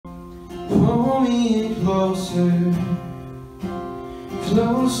pull me in closer,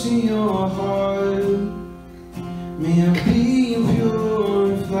 close to your heart. May I be a pure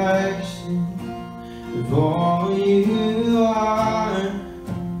reflection of all you are.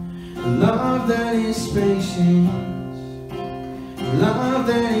 A love that is patient, a love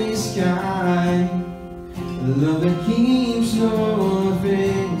that is kind, a love that keeps no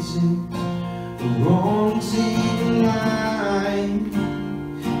offenses or wrongs in line.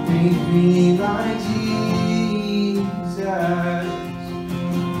 Make me like Jesus,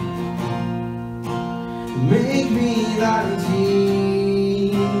 make me like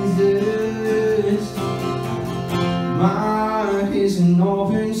Jesus. My heart is an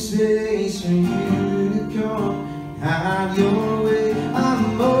open space for you to come and have your way.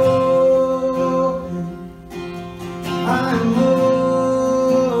 I'm open, I'm open.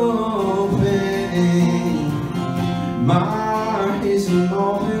 My heart is an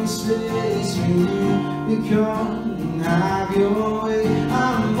open space for you to come and have your way.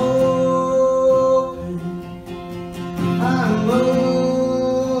 I'm open, I'm open.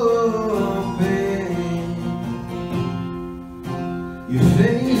 You're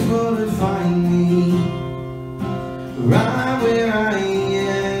faithful to find me right where I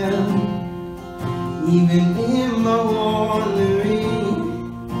am, even in my wandering.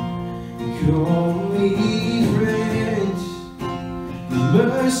 You call me friends.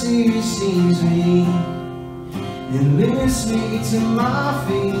 Mercy receives me and lifts me to my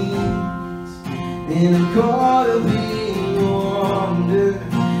feet, and I'm caught up in wonder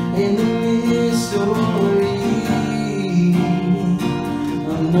in the mystery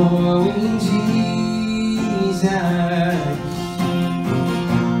of knowing Jesus,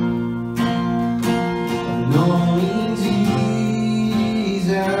 of knowing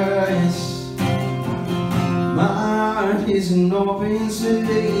Jesus. My heart is an open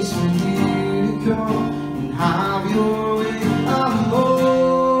space for you to come and have your way. I'm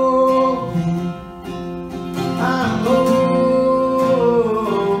open, I'm open.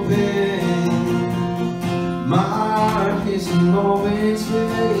 My heart is an open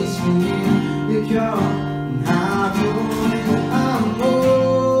space for you to come and have your way. I'm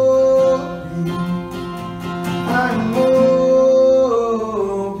open, I'm open.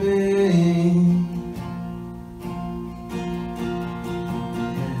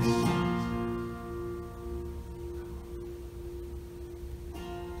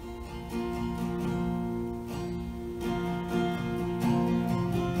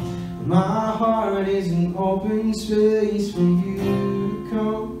 My heart is an open space for you to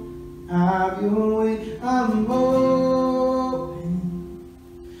come, have your way. I'm open,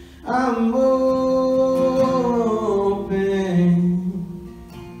 I'm open.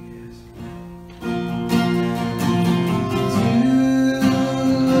 Do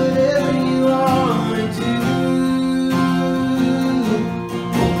whatever you want to do.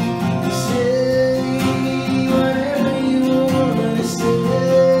 Say whatever you want to say.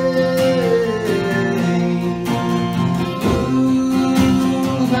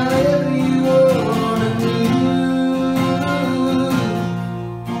 Whatever you want to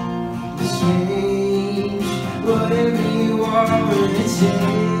change.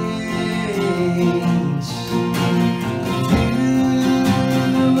 Do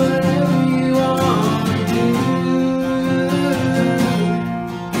whatever you want to do.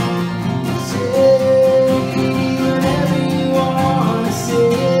 Say whatever you want to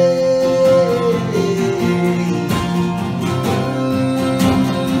say.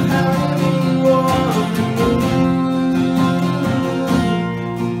 Do however you want to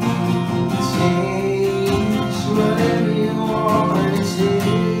change. Whatever you want to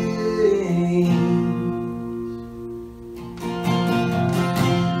change.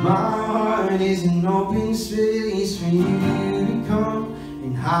 My heart is an open space for you to come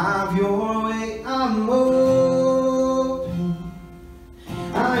and have your way. I'm open,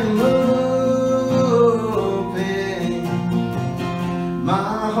 I'm open.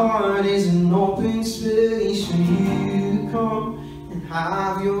 My heart is an open space for you to come and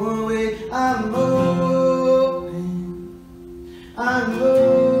have your way.